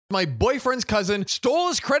My boyfriend's cousin stole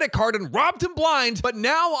his credit card and robbed him blind, but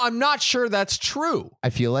now I'm not sure that's true. I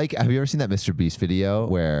feel like, have you ever seen that Mr. Beast video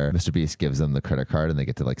where Mr. Beast gives them the credit card and they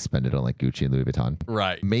get to like spend it on like Gucci and Louis Vuitton?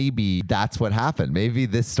 Right. Maybe that's what happened. Maybe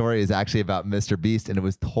this story is actually about Mr. Beast and it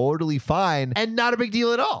was totally fine and not a big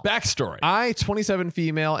deal at all. Backstory. I, 27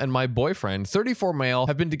 female, and my boyfriend, 34 male,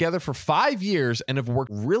 have been together for 5 years and have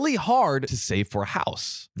worked really hard to save for a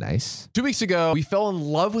house. Nice. 2 weeks ago, we fell in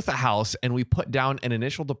love with the house and we put down an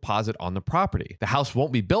initial deposit on the property. The house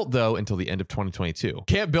won't be built though until the end of 2022.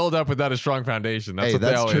 Can't build up without a strong foundation. That's what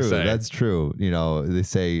they always say. That's true. You know, they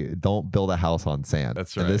say don't build a house on sand.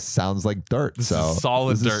 That's right. And this sounds like dirt. This is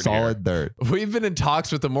solid dirt. We've been in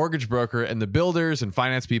talks with the mortgage broker and the builders and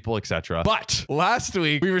finance people, etc. But last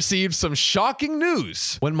week, we received some shocking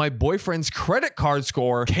news when my boyfriend's credit card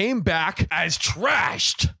score came back as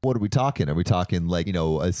trashed. What are we talking? Are we talking like, you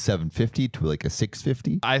know, a 750 to like a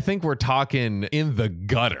 650? I think we're talking in the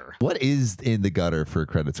gutter. What is in the gutter for a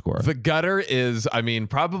credit score? The gutter is, I mean,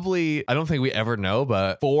 probably, I don't think we ever know,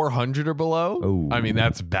 but 400 or below. Ooh. I mean,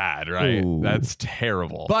 that's bad, right? Ooh. That's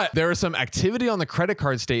terrible. But there was some activity on the credit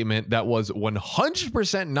card statement that was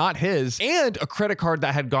 100% not his and a credit card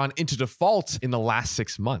that had gone into default in the last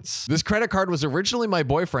 6 months. This credit card was originally my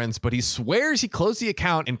boyfriend's, but he swears he closed the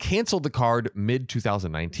account and canceled the card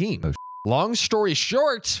mid-2019. Oh, Long story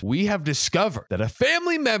short, we have discovered that a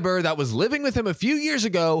family member that was living with him a few years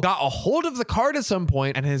ago got a hold of the card at some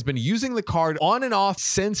point and has been using the card on and off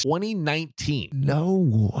since 2019.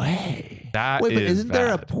 No way. That Wait, but is isn't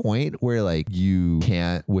there a bad. point where like you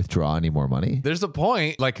can't withdraw any more money? There's a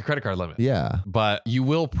point, like a credit card limit. Yeah. But you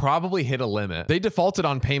will probably hit a limit. They defaulted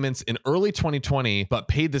on payments in early 2020, but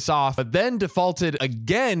paid this off, but then defaulted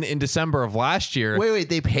again in December of last year. Wait,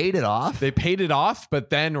 they paid it off? They paid it off,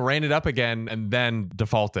 but then ran it up again and then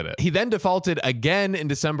defaulted it. He then defaulted again in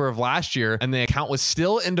December of last year, and the account was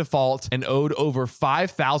still in default and owed over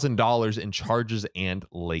 $5,000 in charges and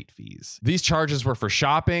late fees. These charges were for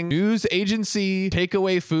shopping, news agency,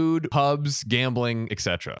 takeaway food, pubs, gambling,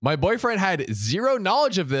 etc. My boyfriend had zero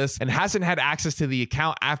knowledge of this and hasn't had access to the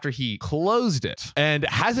account after he closed it and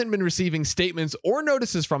hasn't been receiving statements or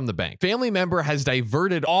notices from the bank. Family member has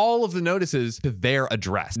diverted all of the notices to their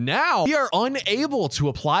address. Now we are unable to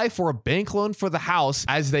apply for a bank loan for the house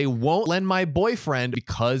as they won't lend my boyfriend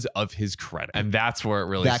because of his credit. And that's where it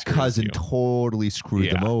really that cousin totally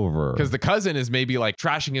screwed them over. Because the cousin is maybe like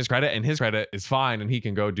trashing his credit and his credit is fine and he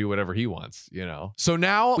can go do whatever he wants, you know? So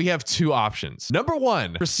now we have two options. Number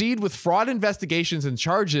one, proceed with fraud investigations and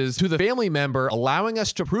charges to the family member, allowing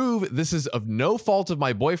us to prove this is of no fault of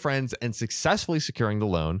my boyfriend's and successfully securing the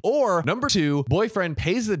loan. Or number two, boyfriend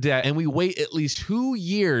pays the debt and we wait at least 2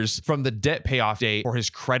 years from the debt payoff date for his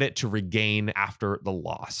credit to regain after the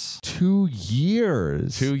loss. 2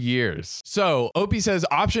 years. 2 years. So Opie says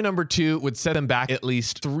option number two would set them back at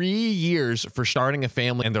least 3 years for starting a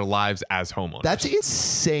family and their lives as homeowners. That's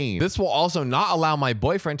insane. This will also not allow my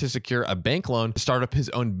boyfriend to secure a bank loan to start up his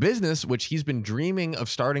own business, which he's been dreaming of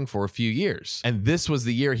starting for a few years. And this was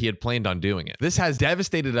the year he had planned on doing it. This has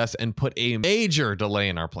devastated us and put a major delay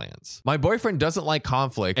in our plans. My boyfriend doesn't like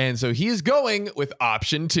conflict, and so he is going with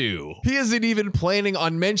option two. He isn't even planning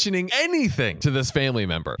on mentioning anything to this family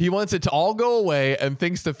member. He wants it to all go away and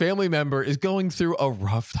thinks the family member is going through a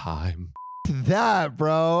rough time. That,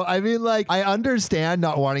 bro. I mean, like, I understand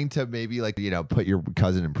not wanting to maybe, like, you know, put your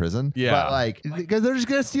cousin in prison. Yeah. But, like, because they're just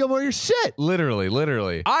going to steal more of your shit.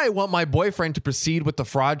 Literally. I want my boyfriend to proceed with the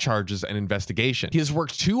fraud charges and investigation. He has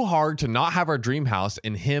worked too hard to not have our dream house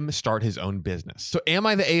and him start his own business. So am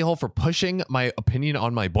I the a-hole for pushing my opinion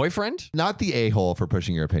on my boyfriend? Not the a-hole for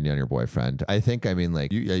pushing your opinion on your boyfriend. I think, I mean,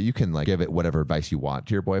 like, you can, like, give it whatever advice you want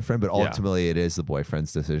to your boyfriend, but ultimately it is the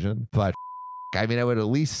boyfriend's decision. But I mean, I would at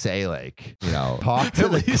least say, like, you know, talk to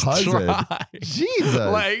the cousin. Try. Jesus.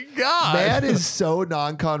 Like, God. Man is so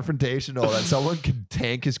non-confrontational that someone can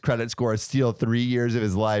tank his credit score, steal 3 years of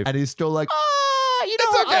his life, and he's still like, you know,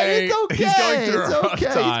 it's okay. It's okay. He's going through it's a rough okay.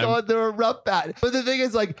 time. He's going through a rough patch. But the thing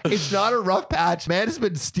is, like, it's not a rough patch. Man has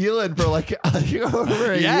been stealing for like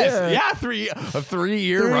over a year. Yeah, a 3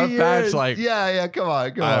 year rough patch. Like, yeah. Come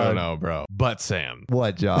on. I don't know, bro. But Sam,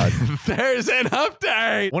 what, John? There's an update.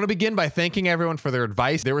 I want to begin by thanking everyone for their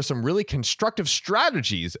advice. There were some really constructive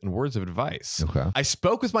strategies and words of advice. Okay. I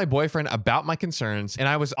spoke with my boyfriend about my concerns, and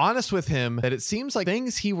I was honest with him that it seems like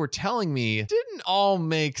things he were telling me didn't all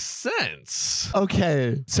make sense.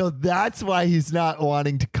 Okay, so that's why he's not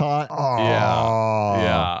wanting to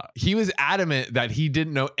Yeah. He was adamant that he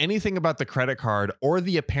didn't know anything about the credit card or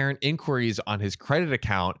the apparent inquiries on his credit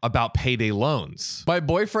account about payday loans. My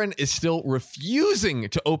boyfriend is still refusing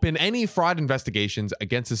to open any fraud investigations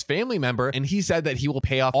against his family member, and he said that he will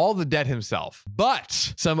pay off all the debt himself.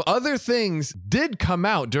 But some other things did come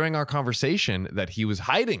out during our conversation that he was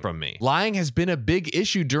hiding from me. Lying has been a big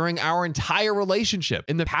issue during our entire relationship.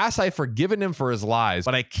 In the past, I've forgiven him for his lies,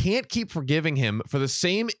 but I can't keep forgiving him for the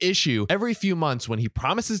same issue every few months when he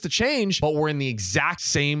promises to change, but we're in the exact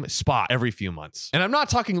same spot every few months. And I'm not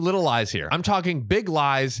talking little lies here. I'm talking big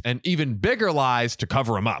lies and even bigger lies to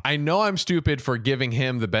cover him up. I know I'm stupid for giving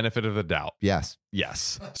him the benefit of the doubt. Yes.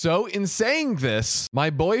 Yes. So in saying this, my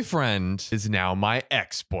boyfriend is now my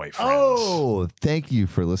ex-boyfriend. Oh, thank you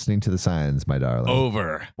for listening to the signs, my darling.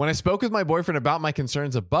 Over. When I spoke with my boyfriend about my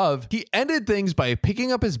concerns above, he ended things by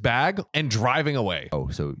picking up his bag and driving away. Oh,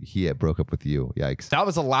 so he broke up with you. Yikes. That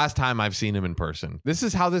was the last time I've seen him in person. This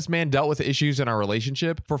is how this man dealt with issues in our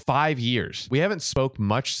relationship for 5 years. We haven't spoke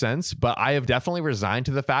much since, but I have definitely resigned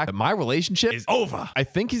to the fact that my relationship is over. I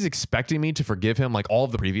think he's expecting me to forgive him like all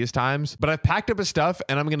of the previous times, but I've packed up his stuff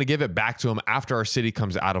and I'm going to give it back to him after our city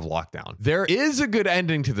comes out of lockdown. There is a good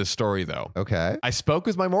ending to this story though. Okay. I spoke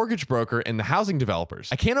with my mortgage broker and the housing developers.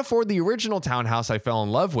 I can't afford the original townhouse I fell in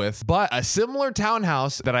love with, but a similar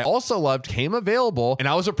townhouse that I also loved came available and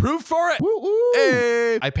I was approved for it. Woo-woo.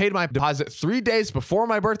 Hey. I paid my deposit 3 days before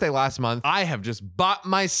my birthday last month. I have just bought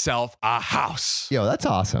myself a house. Yo, that's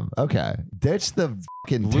awesome. Okay. Ditch the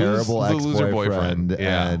fucking terrible loser ex-boyfriend boyfriend.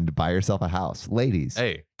 Yeah. and buy yourself a house. Ladies,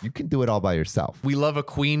 Hey, you can do it all by yourself. we love a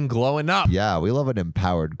queen glowing up. Yeah, we love an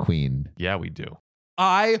empowered queen. Yeah, we do.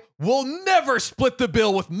 I will never split the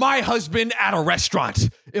bill with my husband at a restaurant.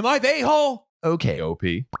 Am I the a-hole? Okay. OP.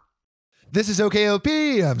 This is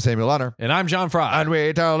OKOP. I'm Samuel Honor. And I'm John Fry. And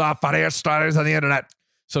we tell the funniest stories on the internet.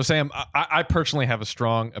 So, Sam, I personally have a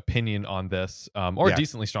strong opinion on this, or Yeah, a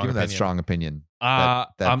decently strong Give me opinion. that strong opinion. I'm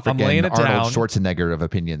frickin' laying it Arnold down. Schwarzenegger of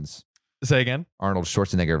opinions. Say again. Arnold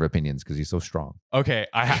Schwarzenegger of opinions because he's so strong. Okay,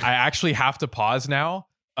 I actually have to pause now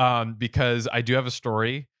because I do have a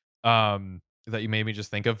story that you made me just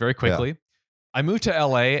think of very quickly. I moved to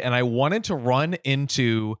LA and I wanted to run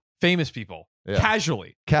into famous people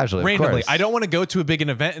casually, randomly. Of course. I don't want to go to a big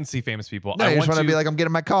event and see famous people. No, I you just want to be like, I'm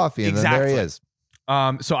getting my coffee, and then there he is.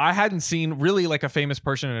 So I hadn't seen really like a famous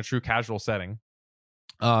person in a true casual setting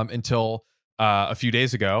until a few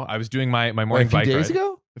days ago. I was doing my morning bike ride.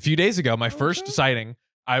 A few days ago, my first sighting,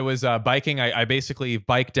 I was biking. I basically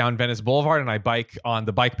bike down Venice Boulevard and I bike on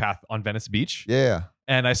the bike path on Venice Beach. Yeah.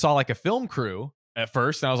 And I saw like a film crew at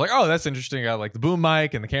first and I was like, oh, that's interesting. I got like the boom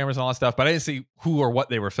mic and the cameras and all that stuff, but I didn't see who or what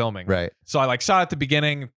they were filming. Right. So I like saw it at the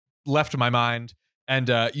beginning, left my mind. And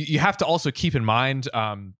you have to also keep in mind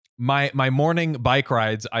my morning bike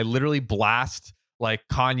rides, I literally blast like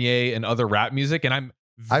Kanye and other rap music. And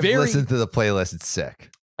I've listened to the playlist. It's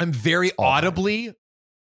sick. I'm very audibly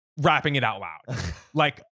rapping it out loud.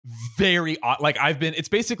 Like very like it's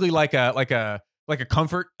basically like a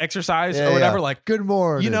comfort exercise or whatever. Yeah. Like, good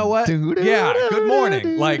morning. you know what? Yeah, good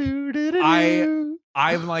morning. Like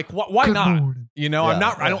I'm like, why Good not? morning. You know, Yeah, I'm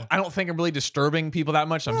not. yeah. I don't think I'm really disturbing people that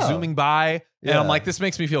much. I'm No. zooming by, and Yeah. I'm like, this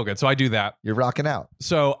makes me feel good. So I do that. You're rocking out.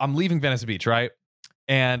 So I'm leaving Venice Beach, right?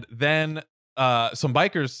 And then some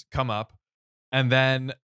bikers come up, and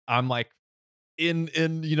then I'm like in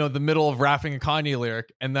the middle of rapping a Kanye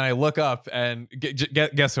lyric, and then I look up and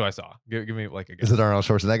guess who I saw? Give me like a guess. Is it Arnold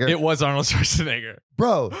Schwarzenegger? It was Arnold Schwarzenegger.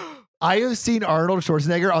 Bro, I have seen Arnold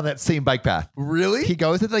Schwarzenegger on that same bike path. Really? He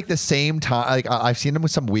goes at like the same time. Like I've seen him with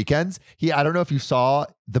some weekends. I don't know if you saw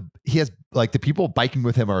he has like the people biking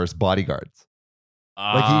with him are his bodyguards.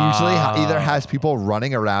 Like he usually either has people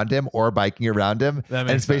running around him or biking around him. That And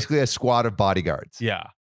makes it's basically a squad of bodyguards. Yeah.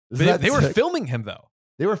 Isn't that They were sick? filming him though.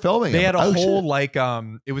 They were filming They him. had a Oh, whole shit. like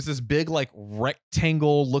it was this big like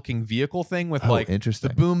rectangle looking vehicle thing with Oh, like interesting.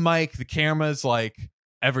 the boom mic, the cameras, like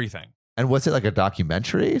everything. And was it like a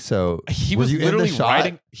documentary? So He were was you in the literally shot?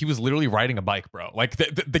 riding. He was literally riding a bike, bro. Like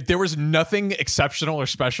there was nothing exceptional or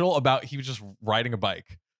special about. He was just riding a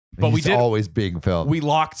bike. But He's we did. always being filmed.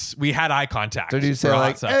 We had eye contact. So did you say for a hot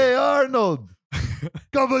like, second. "Hey Arnold,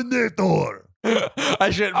 Governor, I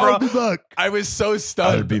should, bro. I'll be back." I was so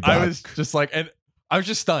stunned. I'll be I back. was just like, and I was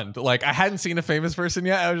just stunned. Like I hadn't seen a famous person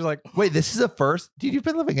yet. I was like, Wait, this is a first? Dude, you've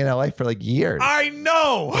been living in LA for like years. I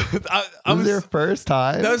know. I was was your first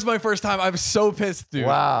time? That was my first time. I'm so pissed, dude.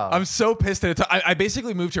 Wow. I'm so pissed at it. I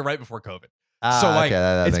basically moved here right before COVID. So like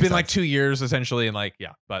that it's makes been like sense. 2 years essentially, and like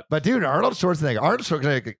But dude, Arnold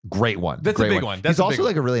Schwarzenegger, great one. That's great a big one. That's He's a also big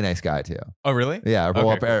like a really nice guy too. Oh really? Yeah,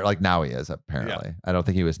 well, Okay, cool. like now he is apparently. I don't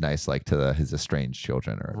think he was nice like to his estranged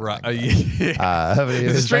children or Right. anything. But he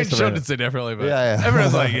His was strange nice to children say differently, but Yeah.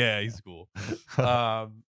 everyone's like, yeah, he's cool.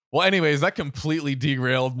 Well, anyways, that completely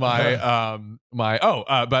derailed my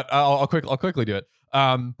but I'll quickly do it.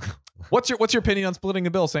 What's your opinion on splitting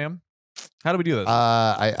a bill, Sam? How do we do this?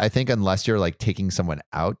 I think unless you're like taking someone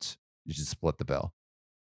out, you should split the bill.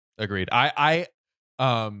 Agreed. Like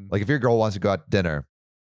if your girl wants to go out to dinner,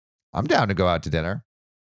 I'm down to go out to dinner,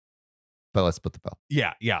 but let's split the bill.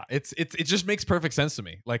 Yeah. It just makes perfect sense to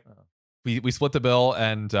me. Like we split the bill,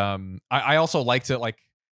 and I also liked it. Like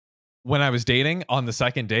when I was dating on the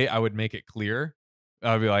second date, I would make it clear.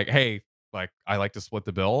 I'd be like, hey, like I like to split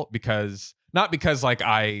the bill not because like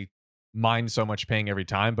I mind so much paying every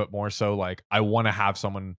time, but more so like I want to have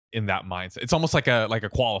someone in that mindset. It's almost like a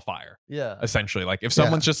qualifier. Yeah. Essentially. Like if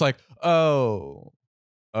someone's just like, oh,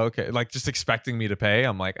 okay, like just expecting me to pay,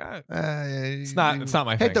 I'm like, it's not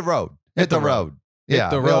my thing. Hit the road. Hit the road. Hit Yeah.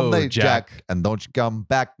 the road, Well, Jack. And don't you come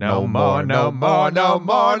back No more.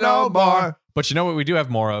 But you know what we do have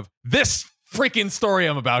more of? This freaking story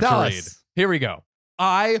I'm about to read. Here we go.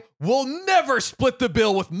 I will never split the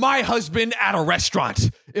bill with my husband at a restaurant.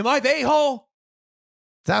 Am I the a-hole?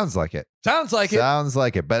 Sounds like it. Sounds like Sounds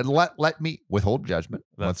like it. But let me withhold judgment.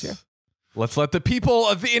 Let's let the people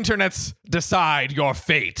of the internets decide your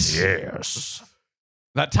fate. Yes.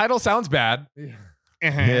 That title sounds bad.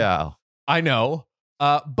 Yeah. I know.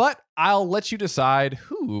 But I'll let you decide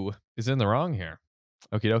who is in the wrong here.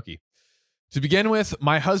 Okie dokie. To begin with,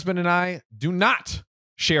 my husband and I do not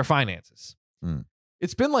share finances.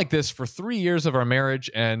 It's been like this for 3 years of our marriage,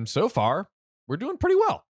 and so far, we're doing pretty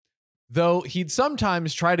well. Though he'd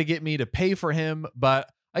sometimes try to get me to pay for him, but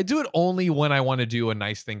I do it only when I want to do a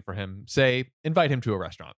nice thing for him, say, invite him to a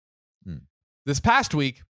restaurant. This past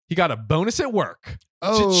week, he got a bonus at work.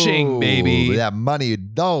 Cha-ching, baby. That money,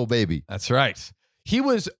 no, baby. That's right. He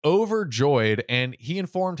was overjoyed, and he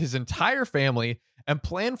informed his entire family and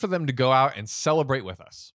planned for them to go out and celebrate with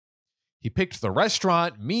us. He picked the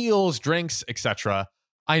restaurant, meals, drinks, etc.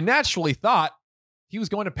 I naturally thought he was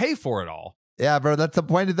going to pay for it all. Yeah, bro, that's the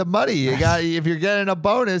point of the money. You got if you're getting a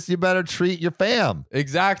bonus, you better treat your fam.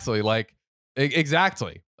 Exactly.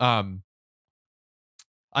 Exactly. I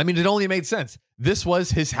mean, it only made sense. This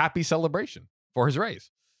was his happy celebration for his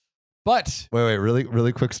raise. But wait,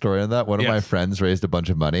 really quick story on that. One of my friends raised a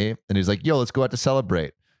bunch of money, and he's like, "Yo, let's go out to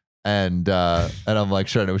celebrate." And I'm like,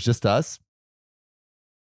 "Sure." And it was just us.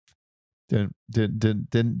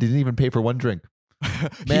 Didn't even pay for one drink.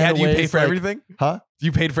 He had you pay for everything? Huh?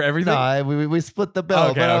 You paid for everything? No, we split the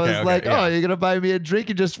bill. Okay, but I was like, yeah. oh, you're gonna buy me a drink?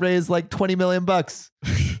 You just raised like $20 million.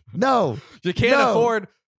 No, you can't afford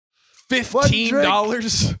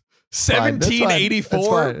 $15.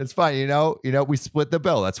 $17.84. It's fine. You know, we split the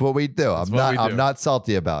bill. That's what we do. I'm not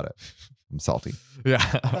salty about it. I'm salty. Yeah,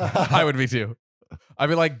 I would be too. I'd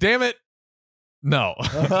be like, damn it. No,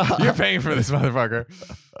 you're paying for this motherfucker.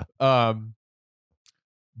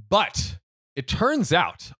 But it turns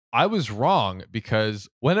out I was wrong, because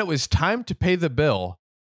when it was time to pay the bill,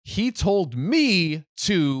 he told me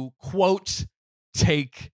to, quote,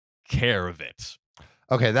 take care of it.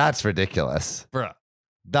 Okay, that's ridiculous. Bruh.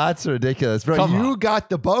 That's ridiculous. Bro, you got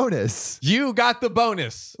the bonus. You got the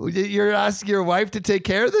bonus. You're asking your wife to take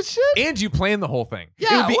care of this shit? And you planned the whole thing.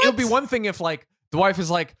 Yeah, it would be one thing if, like, the wife is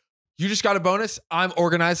like, you just got a bonus. I'm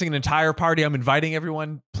organizing an entire party. I'm inviting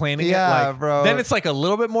everyone, planning it. Like, bro. Then it's like a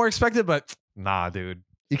little bit more expected, but nah, dude.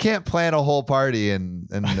 You can't plan a whole party and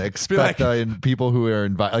expect people who are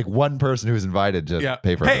invited, like one person who's invited to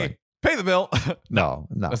pay for everything. Pay the bill. No.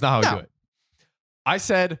 That's not how we do it. I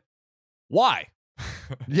said, why?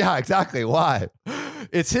 Yeah, exactly. Why?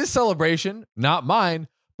 It's his celebration, not mine,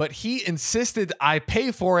 but he insisted I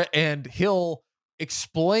pay for it, and he'll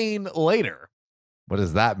explain later. What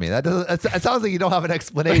does that mean? It sounds like you don't have an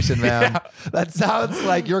explanation, man. That sounds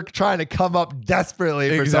like you're trying to come up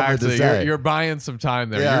desperately for something to say. You're buying some time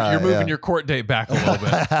there. You're moving your court date back a little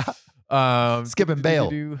bit. Skipping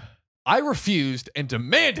bail. I refused and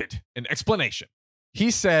demanded an explanation. He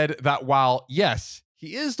said that while, yes,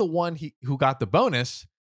 he is the one who got the bonus,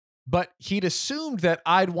 but he'd assumed that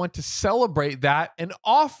I'd want to celebrate that and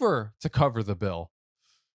offer to cover the bill.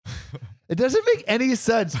 It doesn't make any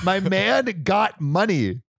sense. My man got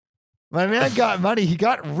money. He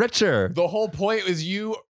got richer. The whole point is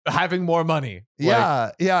you having more money.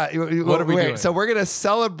 Yeah. What are we doing? So we're going to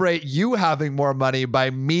celebrate you having more money by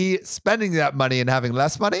me spending that money and having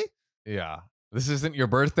less money? Yeah. This isn't your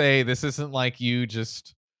birthday. This isn't like you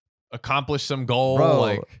just accomplish some goal. Bro.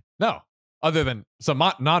 Like, no, other than some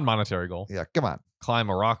non-monetary goal. Yeah, come on. Climb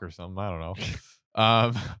a rock or something. I don't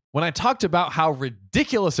know. When I talked about how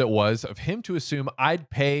ridiculous it was of him to assume I'd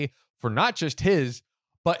pay for not just his,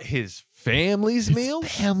 but his family's meals.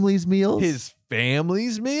 Family's meals? His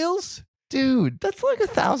family's meals? Dude, that's like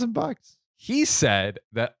 $1,000. He said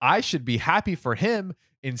that I should be happy for him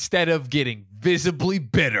instead of getting visibly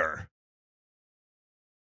bitter.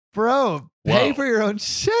 Bro, pay Whoa. for your own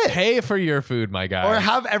shit. Pay for your food, my guy. Or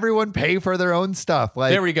have everyone pay for their own stuff.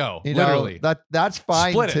 Like, there we go. you know, Literally. that's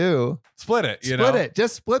fine Split it. too. Split it. You Split know? it.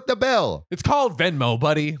 Just split the bill. It's called Venmo,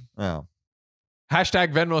 buddy. Oh.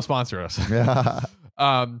 Hashtag Venmo sponsor us. Yeah.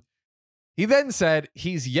 He then said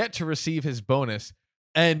he's yet to receive his bonus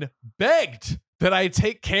and begged that I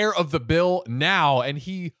take care of the bill now, and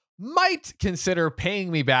he might consider paying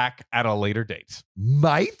me back at a later date.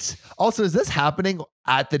 Might? Also, is this happening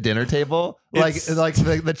at the dinner table? Like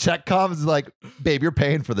the check comes like, babe, you're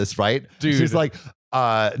paying for this, right? Dude. She's like,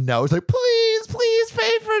 no. It's like, please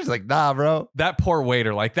pay for it. She's like, nah, bro. That poor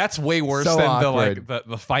waiter, like that's way worse So than awkward.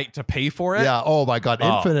 the fight to pay for it. Yeah. Oh my God.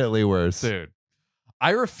 Oh. Infinitely worse. Dude.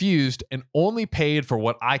 I refused and only paid for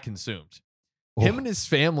what I consumed. Him and his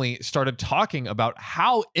family started talking about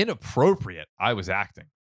how inappropriate I was acting.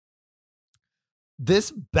 This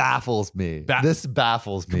baffles me. This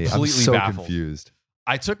baffles me. I'm Completely so baffled. confused.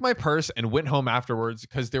 I took my purse and went home afterwards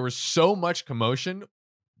because there was so much commotion.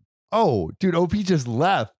 Oh, dude, OP just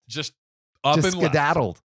left. Just up Just and left.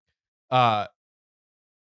 skedaddled.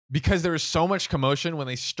 Because there was so much commotion when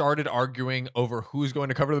they started arguing over who's going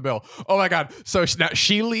to cover the bill. Oh my God. So now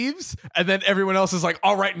she leaves and then everyone else is like,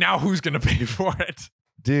 all right, now who's going to pay for it?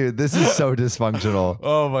 Dude, this is so dysfunctional.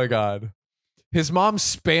 Oh my God. His mom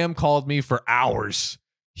spam called me for hours.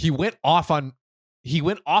 He went off on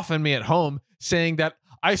me at home saying that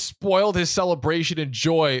I spoiled his celebration and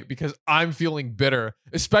joy because I'm feeling bitter,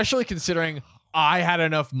 especially considering I had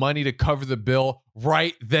enough money to cover the bill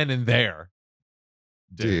right then and there.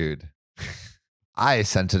 Dude, I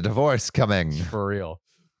sent a divorce coming. For real.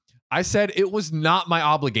 I said it was not my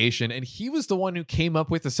obligation, and he was the one who came up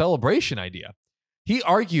with the celebration idea. He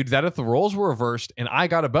argued that if the roles were reversed and I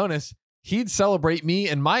got a bonus, he'd celebrate me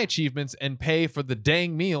and my achievements and pay for the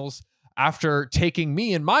dang meals after taking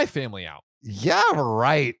me and my family out. Yeah,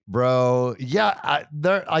 right, bro. Yeah,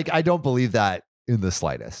 I don't believe that in the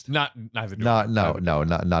slightest. Neither do I. No,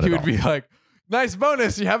 not He at all. would be like, nice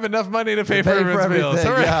bonus. You have enough money to pay for everyone's meals.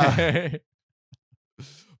 everything, Hooray.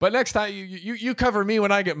 But next time you cover me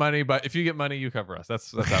when I get money, but if you get money, you cover us.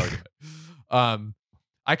 That's how we do it.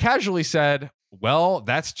 I casually said, well,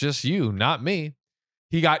 that's just you, not me.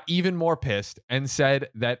 He got even more pissed and said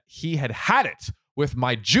that he had it with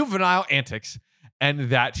my juvenile antics and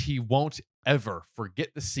that he won't ever forget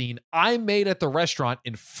the scene I made at the restaurant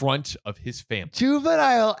in front of his family.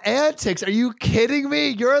 Juvenile antics? Are you kidding me?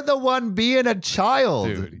 You're the one being a child.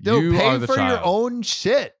 Dude, Don't you pay are the for your child. own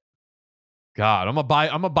shit. God, I'm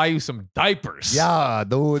gonna buy you some diapers. Yeah,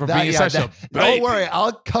 For being such a don't baby. worry,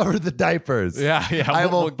 I'll cover the diapers. Yeah. I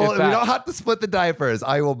will. we'll get We that. don't have to split the diapers.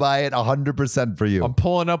 I will buy it 100% for you. I'm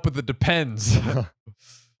pulling up with the depends.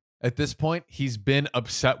 At this point, he's been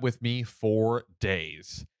upset with me for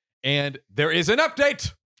days. And there is an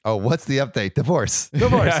update. Oh, what's the update? Divorce.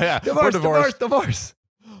 Yeah. We're Divorce.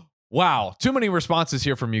 Wow. Too many responses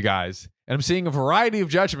here from you guys. And I'm seeing a variety of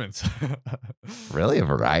judgments. Really? A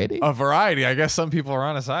variety? A variety. I guess some people are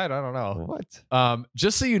on a side. I don't know. What?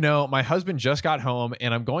 Just so you know, my husband just got home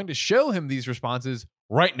and I'm going to show him these responses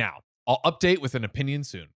right now. I'll update with an opinion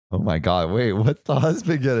soon. Oh my God. Wait, what's the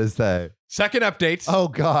husband going to say? Second update. Oh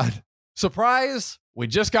God. Surprise. We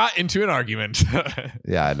just got into an argument.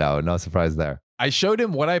 Yeah, no surprise there. I showed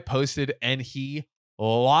him what I posted and he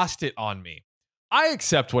lost it on me. I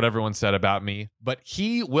accept what everyone said about me, but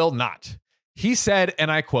he will not. He said,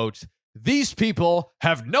 and I quote, "These people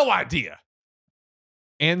have no idea."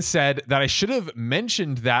 And said that I should have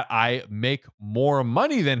mentioned that I make more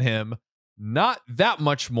money than him, not that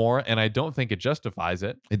much more, and I don't think it justifies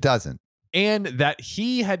it. It doesn't. And that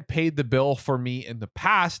he had paid the bill for me in the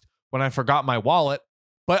past when I forgot my wallet,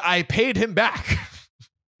 but I paid him back.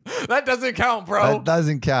 That doesn't count, bro. That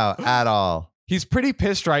doesn't count at all. He's pretty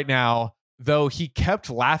pissed right now, though he kept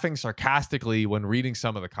laughing sarcastically when reading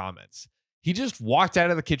some of the comments. He just walked out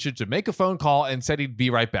of the kitchen to make a phone call and said he'd be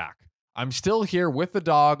right back. I'm still here with the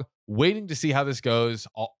dog, waiting to see how this goes.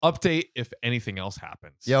 I'll update if anything else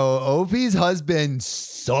happens. Yo, Opie's husband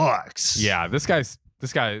sucks. Yeah, this guy's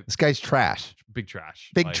This guy's trash. big trash.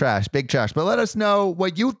 Big trash. But let us know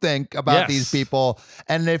what you think about Yes. these people.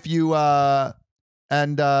 And if you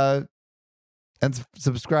And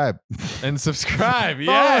subscribe. And subscribe.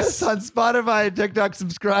 Yes. Yes. On Spotify and TikTok.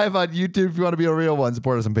 Subscribe on YouTube if you want to be a real one.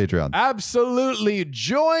 Support us on Patreon. Absolutely.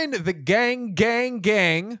 Join the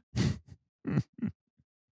gang.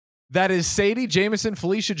 That is Sadie, Jameson,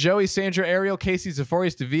 Felicia, Joey, Sandra, Ariel, Casey,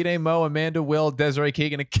 Zephorius, Davide, Mo, Amanda, Will, Desiree,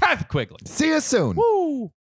 Keegan, and Kathy Quigley. See you soon. Woo!